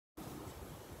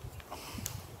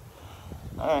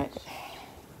Alright,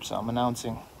 so I'm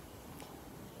announcing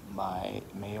my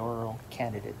mayoral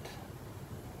candidate,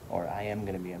 or I am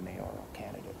going to be a mayoral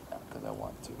candidate because I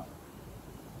want to.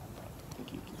 I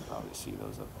think you can probably see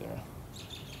those up there.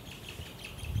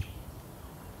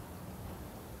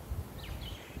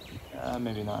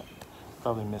 Maybe not.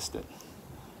 Probably missed it.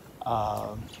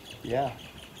 Yeah,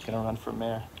 gonna run for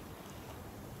mayor.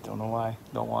 Don't know why.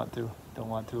 Don't want to. Don't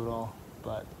want to at all.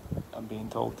 But I'm being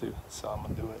told to, so I'm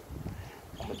gonna do it.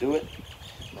 I'm gonna do it.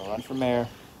 I'm gonna run for mayor.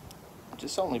 I've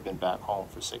just only been back home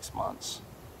for 6 months.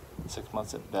 6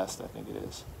 months at best, I think it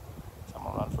is. So I'm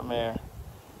gonna run for mayor.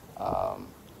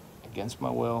 Against my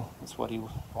will. That's what he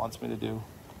wants me to do.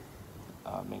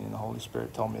 Meaning the Holy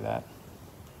Spirit told me that.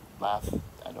 Laugh.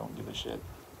 I don't give a shit.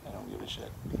 I don't give a shit.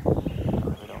 I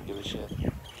really don't give a shit.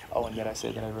 Oh, and did I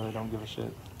say that I really don't give a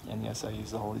shit? And yes, I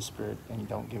use the Holy Spirit and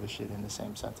don't give a shit in the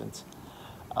same sentence.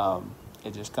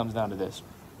 It just comes down to this.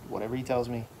 Whatever he tells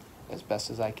me, as best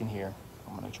as I can hear,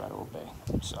 I'm going to try to obey.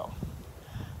 So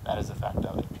that is the fact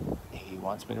of it. He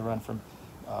wants me to run for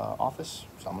office,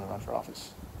 so I'm going to run for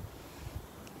office.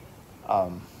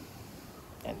 And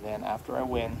then after I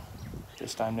win,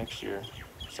 this time next year,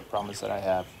 it's a promise that I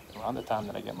have, around the time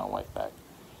that I get my wife back,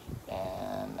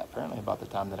 and apparently about the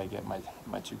time that I get my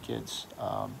two kids,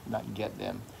 not get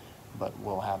them, but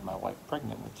we'll have my wife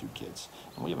pregnant with two kids.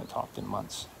 And we haven't talked in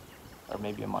months, or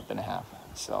maybe a month and a half.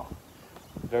 So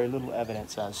very little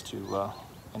evidence as to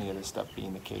any of this stuff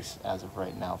being the case as of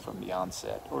right now from the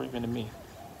onset, or even to me,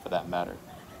 for that matter.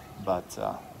 But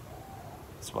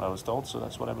that's what I was told, so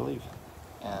that's what I believe.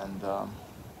 And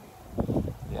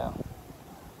yeah,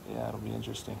 it'll be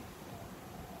interesting.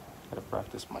 Gotta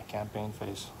practice my campaign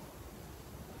face.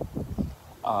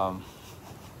 Might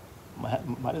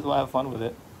as well have fun with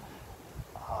it.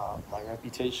 My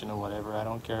reputation or whatever, I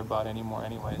don't care about anymore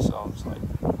anyway, so it's like,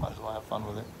 might as well have fun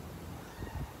with it.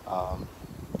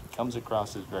 Comes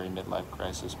across as very midlife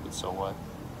crisis, but so what?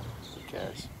 Who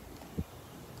cares?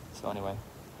 So anyway,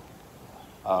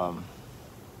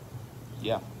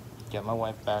 yeah, get my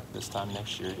wife back this time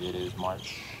next year. It is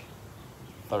March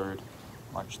 3rd.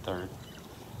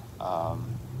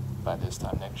 By this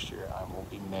time next year, I will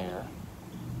be mayor.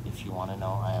 If you want to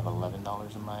know, I have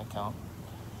 $11 in my account.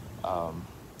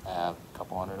 I have a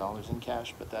couple $100 in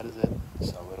cash, but that is it.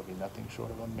 So it'll be nothing short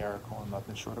of a miracle and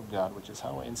nothing short of God, which is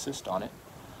how I insist on it.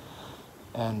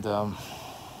 And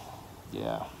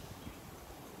yeah,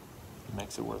 it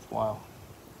makes it worthwhile.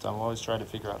 So I'm always trying to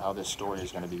figure out how this story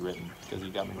is going to be written, because he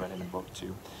got me writing a book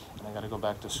too. And I got to go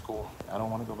back to school. I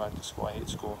don't want to go back to school. I hate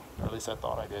school, or at least I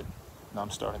thought I did. Now I'm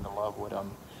starting to love what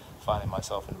I'm finding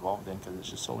myself involved in, because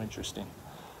it's just so interesting.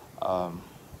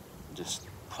 Just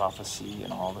prophecy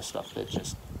and all the stuff that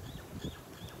just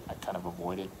I kind of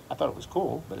avoided. I thought it was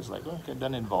cool, but it's like, okay, it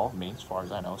doesn't involve me as far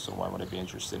as I know, so why would I be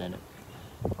interested in it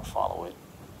or follow it?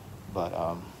 But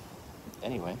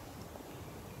anyway,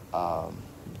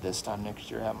 this time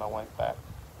next year, I have my wife back,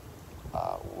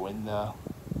 win the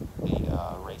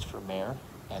race for mayor,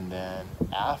 and then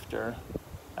after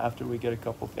we get a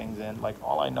couple things in, like,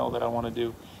 all I know that I want to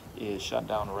do is shut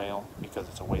down rail, because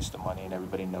it's a waste of money and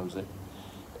everybody knows it,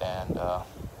 and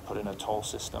put in a toll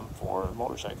system for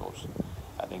motorcycles.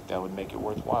 I think that would make it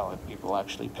worthwhile if people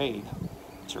actually paid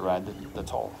to ride the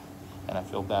toll. And I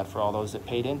feel bad for all those that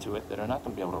paid into it that are not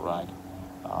going to be able to ride,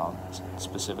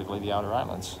 specifically the outer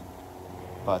islands.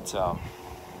 But it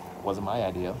wasn't my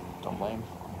idea. Don't blame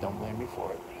me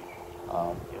for it.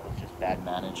 It was just bad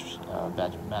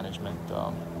management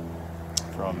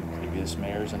from previous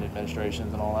mayors and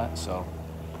administrations and all that. So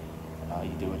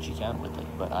you do what you can with it.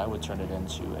 But I would turn it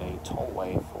into a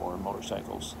tollway for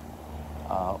motorcycles,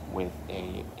 with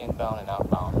a inbound and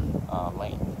outbound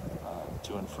lane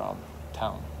to and from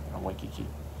town in Waikiki,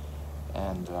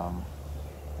 and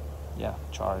yeah,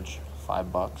 charge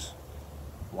 $5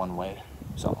 one way,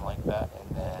 something like that,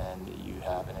 and then you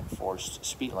have an enforced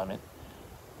speed limit,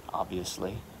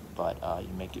 obviously, but you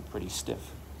make it pretty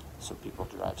stiff so people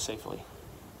drive safely.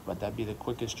 But that'd be the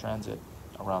quickest transit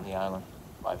around the island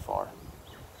by far,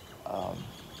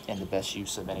 and the best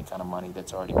use of any kind of money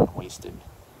that's already been wasted,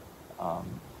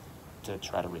 to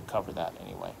try to recover that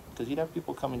anyway, because you'd have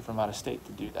people coming from out of state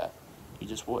to do that. You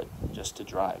just would, just to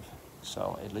drive.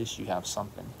 So at least you have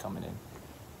something coming in,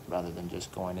 rather than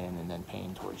just going in and then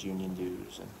paying towards union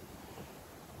dues and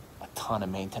a ton of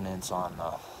maintenance on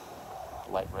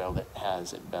light rail that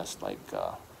has at best like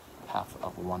half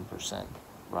of 1%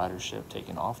 ridership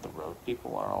taken off the road.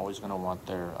 People are always going to want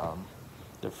their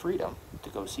freedom to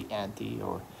go see Auntie,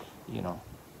 or you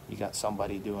got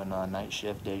somebody doing a night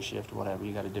shift, day shift, whatever.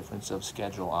 You got a difference of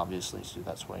schedule, obviously, so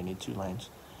that's why you need 2 lanes.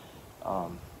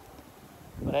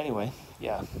 But anyway,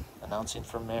 yeah, announcing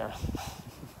for mayor.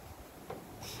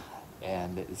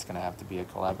 And it's going to have to be a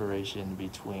collaboration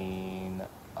between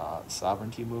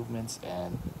sovereignty movements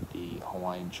and the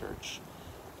Hawaiian Church,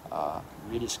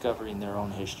 rediscovering their own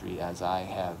history as I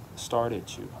have started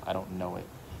to. I don't know it,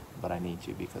 but I need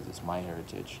to because it's my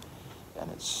heritage, and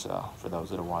it's for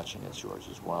those that are watching, it's yours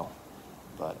as well.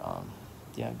 But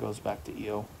yeah, it goes back to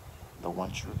Io, the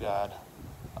one true God,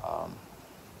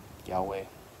 Yahweh,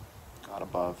 God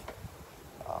above.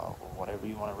 Whatever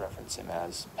you want to reference him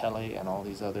as. Pele and all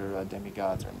these other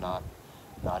demigods are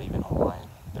not even Hawaiian.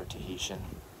 They're Tahitian,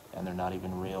 and they're not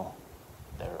even real.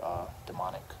 They're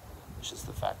demonic. It's just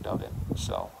the fact of it.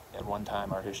 So at one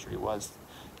time, our history was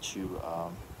to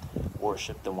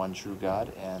worship the one true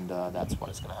God, and that's what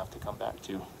it's going to have to come back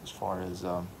to as far as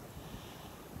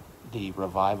the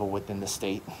revival within the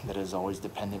state that is always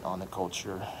dependent on the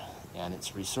culture and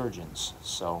its resurgence.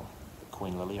 So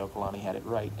Queen Liliuokalani had it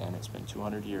right, and it's been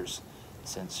 200 years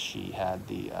since she had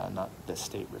the, not the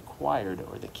state required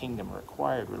or the kingdom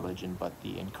required religion, but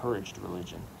the encouraged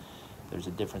religion. There's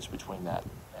a difference between that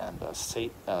and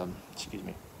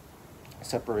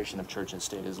separation of church and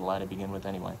state is a lie to begin with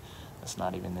anyway. That's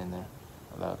not even in there,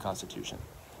 the Constitution.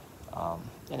 And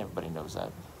everybody knows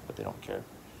that, but they don't care.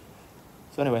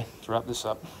 So anyway, to wrap this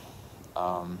up,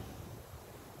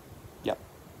 yep,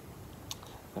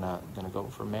 gonna go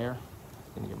for mayor.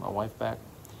 Gonna get my wife back.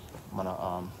 I'm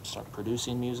gonna start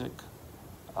producing music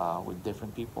with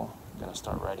different people. I'm gonna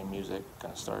start writing music.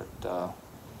 Gonna start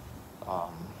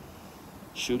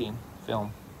shooting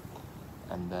film,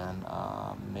 and then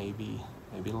maybe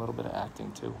a little bit of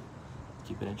acting too.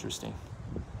 Keep it interesting.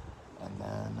 And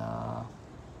then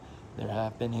there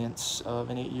have been hints of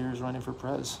in 8 years running for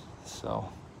prez. So,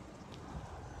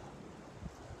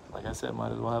 like I said,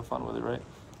 might as well have fun with it, right?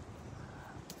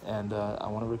 And I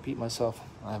want to repeat myself.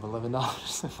 I have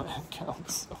 $11 in my account,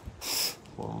 so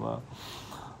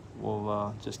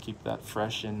we'll just keep that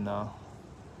fresh. And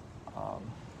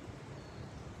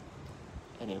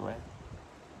anyway,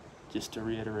 just to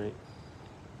reiterate,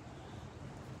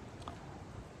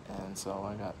 and so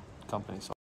I got company. So